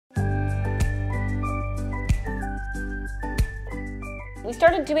We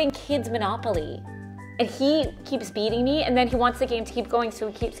started doing kids Monopoly. And he keeps beating me, and then he wants the game to keep going, so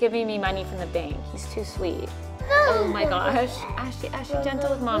he keeps giving me money from the bank. He's too sweet. Oh my gosh. Ashley,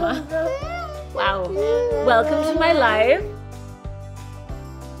 gentle with mama. Wow. Welcome to my life.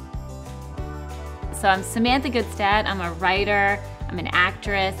 So I'm Samantha Gutstadt. I'm a writer, I'm an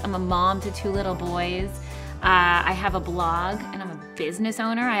actress, I'm a mom to 2 little boys. I have a blog, and I'm a business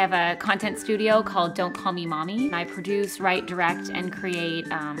owner. I have a content studio called Don't Call Me Mommy. I produce, write, direct, and create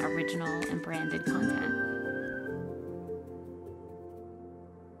original and branded content.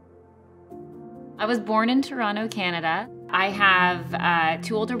 I was born in Toronto, Canada. I have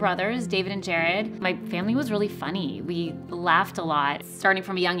 2 older brothers, David and Jared. My family was really funny. We laughed a lot, starting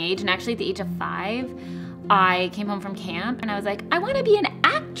from a young age, and actually at the age of 5, I came home from camp and I was like, I want to be an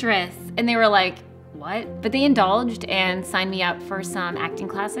actress. And they were like, what? But they indulged and signed me up for some acting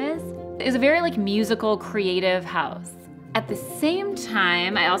classes. It was a very musical, creative house. At the same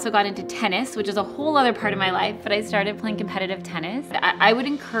time, I also got into tennis, which is a whole other part of my life, but I started playing competitive tennis. I would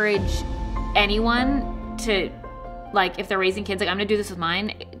encourage anyone to, if they're raising kids, I'm gonna do this with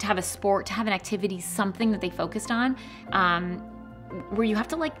mine, to have a sport, to have an activity, something that they focused on, where you have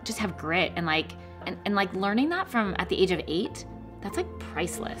to just have grit and learning that from at the age of 8, that's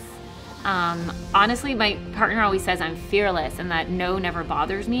priceless. Honestly, my partner always says I'm fearless and that no never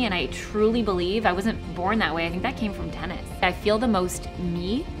bothers me, and I truly believe I wasn't born that way. I think that came from tennis. I feel the most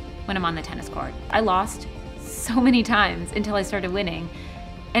me when I'm on the tennis court. I lost so many times until I started winning,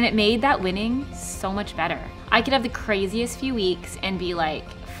 and it made that winning so much better. I could have the craziest few weeks and be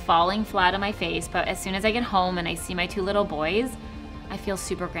falling flat on my face, but as soon as I get home and I see my 2 little boys, I feel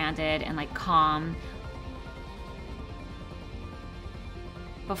super grounded and calm.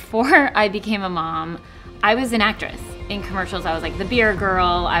 Before I became a mom, I was an actress in commercials. I was the beer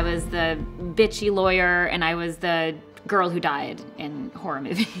girl, I was the bitchy lawyer, and I was the girl who died in horror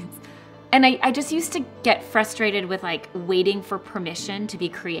movies. And I just used to get frustrated with waiting for permission to be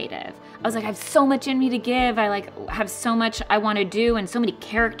creative. I was I have so much in me to give, I have so much I want to do and so many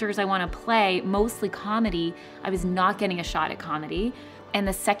characters I want to play, mostly comedy. I was not getting a shot at comedy. And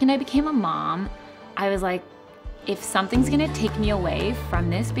the second I became a mom, I was if something's gonna take me away from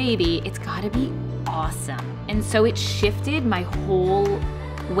this baby, it's gotta be awesome. And so it shifted my whole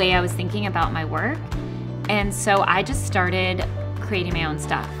way I was thinking about my work. And so I just started creating my own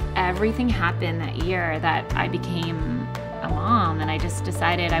stuff. Everything happened that year that I became a mom, and I just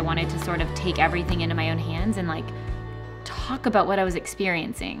decided I wanted to sort of take everything into my own hands and talk about what I was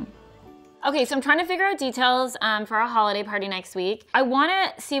experiencing. Okay, so I'm trying to figure out details for our holiday party next week. I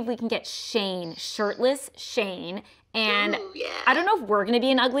wanna see if we can get Shane, shirtless Shane, and ooh, yeah. I don't know if we're gonna be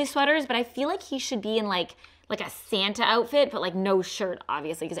in ugly sweaters, but I feel he should be in like a Santa outfit, but no shirt,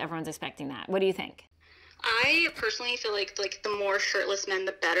 obviously, because everyone's expecting that. What do you think? I personally feel like the more shirtless men,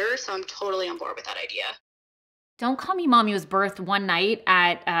 the better, so I'm totally on board with that idea. Don't Call Me Mommy was birthed one night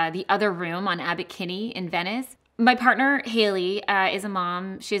at the Other Room on Abbot Kinney in Venice. My partner, Haley, is a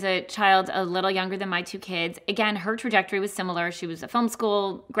mom. She's a child a little younger than my 2 kids. Again, her trajectory was similar. She was a film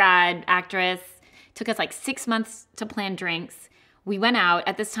school grad, actress. It took us 6 months to plan drinks. We went out.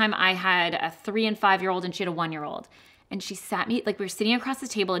 At this time, I had a 3- and 5-year-old, and she had a 1-year-old. And she sat me, we were sitting across the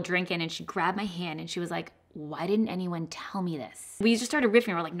table drinking, and she grabbed my hand, and she was like, why didn't anyone tell me this? We just started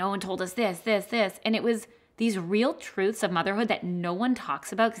riffing. We're no one told us this. And it was these real truths of motherhood that no one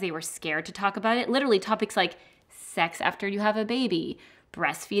talks about because they were scared to talk about it. Literally topics like sex after you have a baby,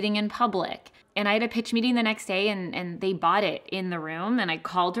 breastfeeding in public. And I had a pitch meeting the next day, and they bought it in the room, and I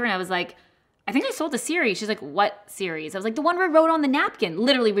called her and I was like, I think I sold a series. She's like, what series? I was like, the one we wrote on the napkin.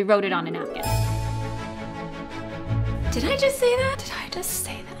 Literally, we wrote it on a napkin. Did I just say that? Did I just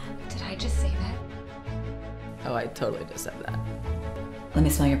say that? Did I just say that? Oh, I totally just said that. Let me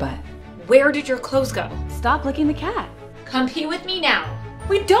smell your butt. Where did your clothes go? Stop licking the cat. Come pee with me now.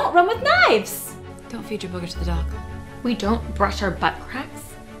 We don't run with knives. Don't feed your booger to the dog. We don't brush our butt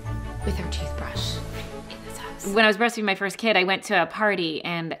cracks with our toothbrush in this house. When I was breastfeeding my first kid, I went to a party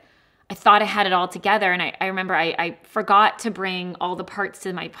and I thought I had it all together, and I remember I forgot to bring all the parts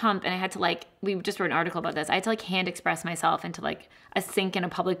to my pump, and I had to we just wrote an article about this, I had to hand express myself into a sink in a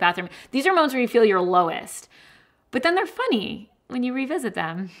public bathroom. These are moments where you feel your lowest, but then they're funny when you revisit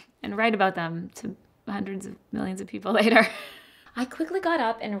them and write about them to hundreds of millions of people later. I quickly got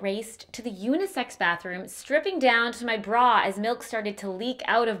up and raced to the unisex bathroom, stripping down to my bra as milk started to leak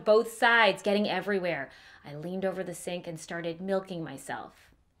out of both sides, getting everywhere. I leaned over the sink and started milking myself.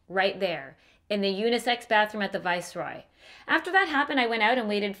 Right there, in the unisex bathroom at the Viceroy. After that happened, I went out and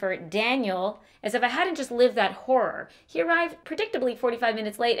waited for Daniel as if I hadn't just lived that horror. He arrived predictably 45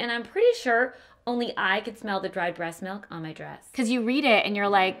 minutes late, and I'm pretty sure only I could smell the dried breast milk on my dress. Because you read it and you're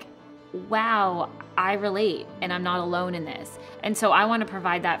like, wow, I relate and I'm not alone in this. And so I want to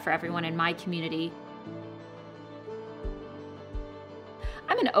provide that for everyone in my community.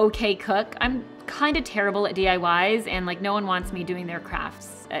 I'm an okay cook. I'm kind of terrible at DIYs, and like no one wants me doing their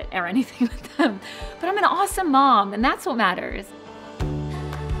crafts or anything with them. But I'm an awesome mom, and that's what matters.